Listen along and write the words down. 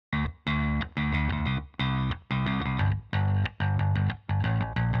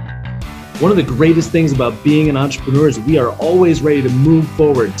One of the greatest things about being an entrepreneur is we are always ready to move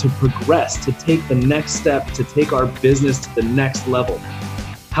forward, to progress, to take the next step, to take our business to the next level.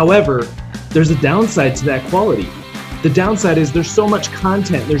 However, there's a downside to that quality. The downside is there's so much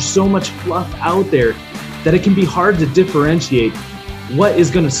content, there's so much fluff out there that it can be hard to differentiate what is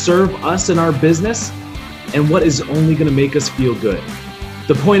going to serve us in our business and what is only going to make us feel good.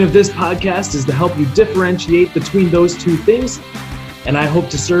 The point of this podcast is to help you differentiate between those two things, and I hope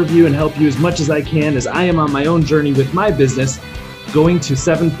to serve you and help you as much as I can as I am on my own journey with my business, going to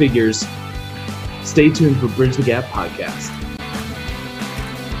 7 figures. Stay tuned for Bridge the Gap podcast.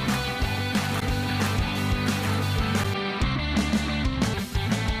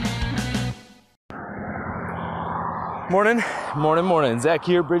 Morning. Zach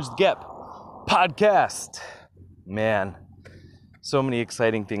here, Bridge the Gap podcast. Man, so many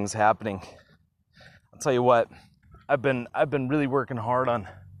exciting things happening. I'll tell you what, I've been really working hard on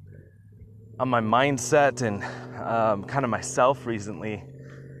my mindset and kind of myself recently,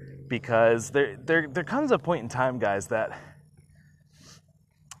 because there comes a point in time, guys, that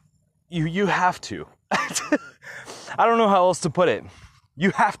you have to. I don't know how else to put it.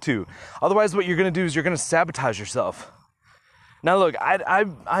 You have to. Otherwise, what you're going to do is you're going to sabotage yourself. Now, look,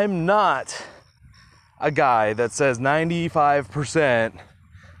 I'm not a guy that says 95%.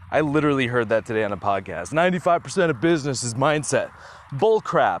 I literally heard that today on a podcast. 95% of business is mindset. Bull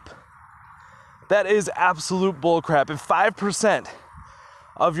crap. That is absolute bull crap. If 5%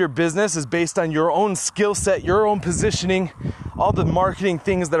 of your business is based on your own skill set, your own positioning, all the marketing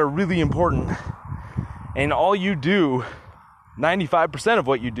things that are really important, and all you do, 95% of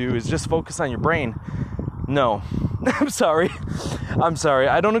what you do is just focus on your brain, no. I'm sorry.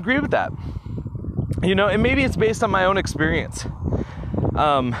 I don't agree with that. And maybe it's based on my own experience.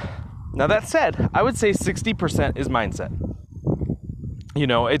 Now that said, I would say 60% is mindset.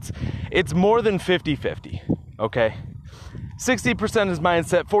 It's more than 50-50, okay? 60% is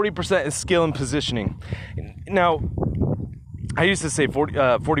mindset, 40% is skill and positioning. Now, I used to say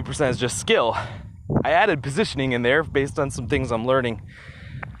 40% is just skill. I added positioning in there based on some things I'm learning.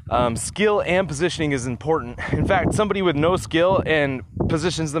 Skill and positioning is important. In fact, somebody with no skill and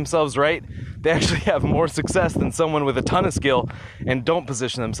positions themselves right, they actually have more success than someone with a ton of skill and don't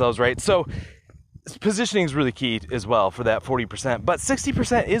position themselves right. So positioning is really key as well for that 40%, but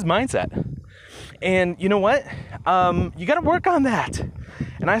 60% is mindset. And you know what? You got to work on that.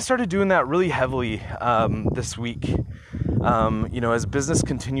 And I started doing that really heavily this week. As business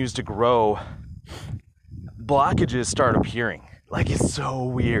continues to grow, blockages start appearing. Like, it's so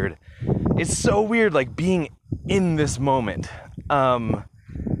weird. It's so weird, like, being in this moment.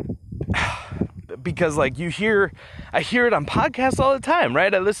 Because, like, I hear it on podcasts all the time,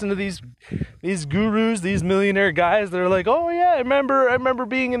 right? I listen to these gurus, these millionaire guys that are like, oh, yeah, I remember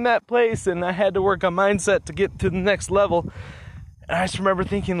being in that place, and I had to work on mindset to get to the next level. And I just remember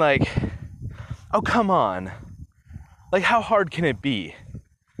thinking, like, oh, come on. Like, how hard can it be?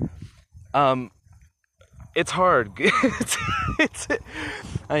 It's hard.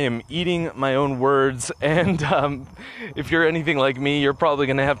 I am eating my own words, and if you're anything like me, you're probably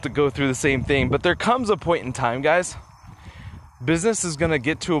going to have to go through the same thing. But there comes a point in time, guys, business is going to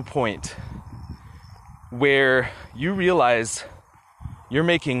get to a point where you realize you're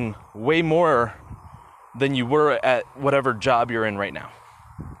making way more than you were at whatever job you're in right now,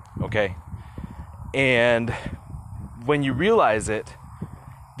 okay? And when you realize it,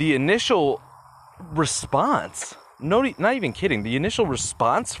 the initial response, not even kidding, the initial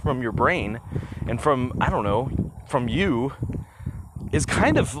response from your brain and from you is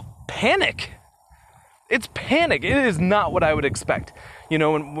kind of panic. It's panic. It is not what I would expect.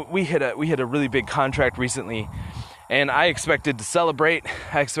 When we hit a really big contract recently, and I expected to celebrate.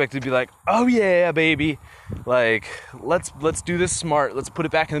 I expected to be like, oh yeah, baby, like let's do this smart. Let's put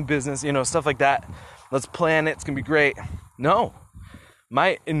it back in the business, stuff like that. Let's plan it. It's gonna be great. No,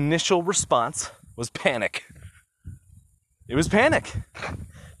 my initial response was panic. It was panic.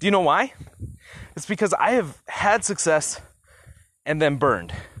 Do you know why? It's because I have had success and then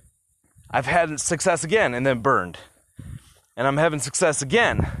burned. I've had success again and then burned. And I'm having success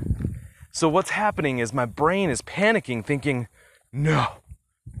again. So what's happening is my brain is panicking, thinking, no,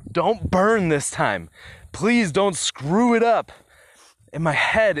 don't burn this time. Please don't screw it up. And my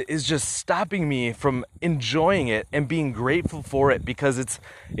head is just stopping me from enjoying it and being grateful for it, because it's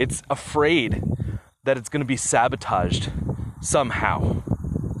afraid that it's going to be sabotaged somehow.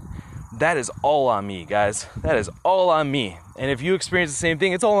 That is all on me, guys. That is all on me. And if you experience the same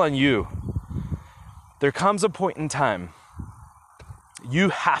thing, it's all on you. There comes a point in time, you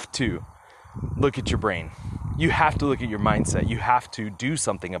have to look at your brain. You have to look at your mindset. You have to do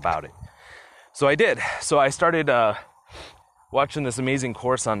something about it. So I did. So I started watching this amazing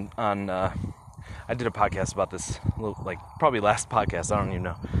course on I did a podcast about this, like probably last podcast, I don't even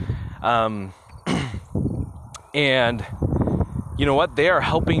know. And you know what? They are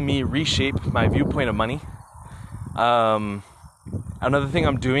helping me reshape my viewpoint of money. Another thing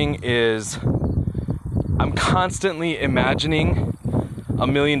I'm doing is I'm constantly imagining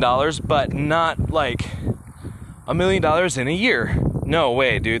 $1 million, but not like $1 million in a year. No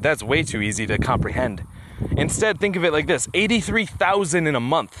way, dude. That's way too easy to comprehend. Instead, think of it like this: 83,000 in a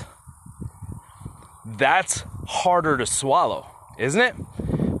month. That's harder to swallow, isn't it?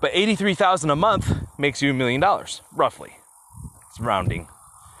 But 83,000 a month makes you $1 million, roughly. It's rounding.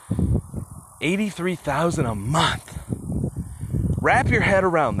 83,000 a month. Wrap your head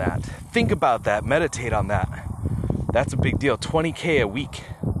around that. Think about that. Meditate on that. That's a big deal. 20K a week.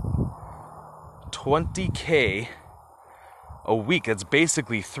 20K a week. That's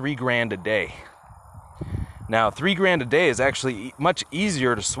basically $3,000 a day. Now, $3,000 a day is actually much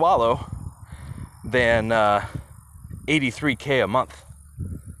easier to swallow than 83K a month.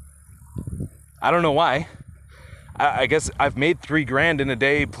 I don't know why. I guess I've made $3,000 in a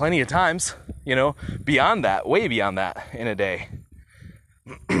day plenty of times, beyond that, way beyond that in a day.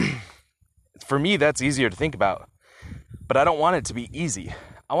 For me, that's easier to think about, but I don't want it to be easy.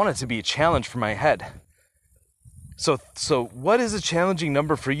 I want it to be a challenge for my head. So what is a challenging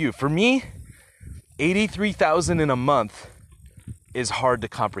number for you? For me, 83,000 in a month is hard to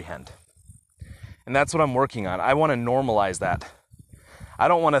comprehend. And that's what I'm working on. I want to normalize that. I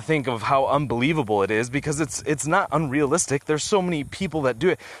don't want to think of how unbelievable it is, because it's not unrealistic. There's so many people that do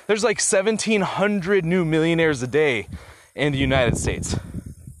it. There's like 1,700 new millionaires a day in the United States.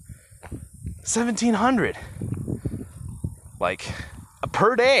 1,700. Like,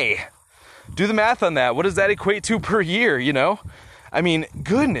 per day. Do the math on that. What does that equate to per year, I mean,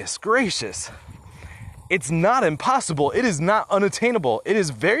 goodness gracious. It's not impossible. It is not unattainable. It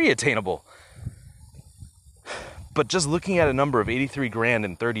is very attainable. But just looking at a number of 83 grand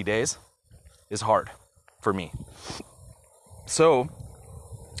in 30 days is hard for me. So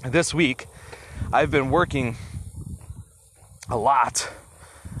this week, I've been working a lot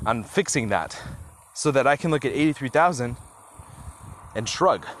on fixing that so that I can look at 83,000 and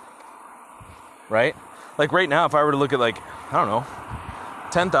shrug, right? Like right now, if I were to look at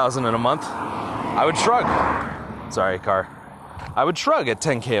 10,000 in a month, I would shrug. Sorry, car. I would shrug at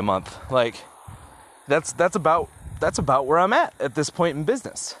 10K a month. Like, that's about where I'm at this point in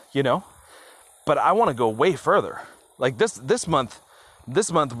business, But I want to go way further. Like this month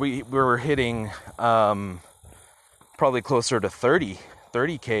we were hitting probably closer to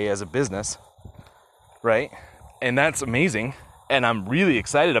 30K as a business, right? And that's amazing, and I'm really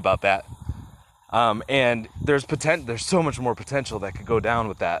excited about that. And there's so much more potential that could go down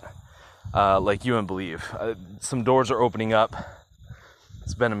with that, like you wouldn't believe. Some doors are opening up.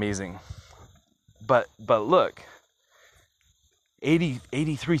 It's been amazing. But look,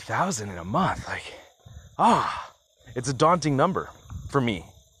 83,000 in a month, it's a daunting number for me.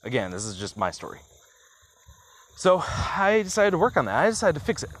 Again, this is just my story. So I decided to work on that. I decided to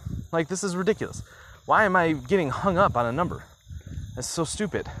fix it. This is ridiculous. Why am I getting hung up on a number? That's so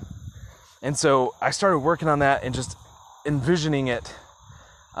stupid. And so I started working on that and just envisioning it,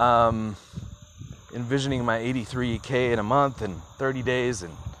 envisioning my 83K in a month and 30 days.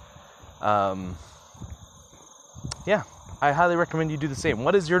 And yeah, I highly recommend you do the same.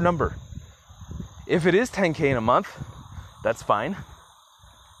 What is your number? If it is 10K in a month, that's fine.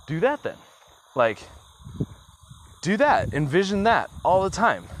 Do that then. Do that. Envision that all the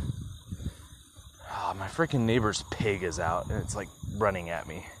time. Oh, my freaking neighbor's pig is out and it's running at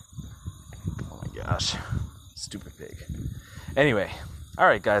me. Oh my gosh. Stupid pig. Anyway, all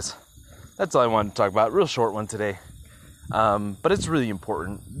right, guys. That's all I wanted to talk about. Real short one today. But it's really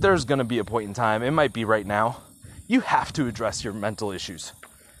important. There's going to be a point in time. It might be right now. You have to address your mental issues.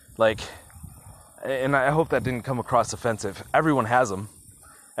 And I hope that didn't come across offensive. Everyone has them.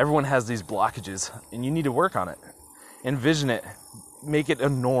 Everyone has these blockages, and you need to work on it. Envision it. Make it a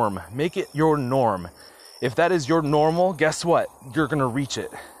norm. Make it your norm. If that is your normal, guess what? You're going to reach it.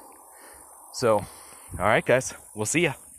 So, all right, guys. We'll see ya.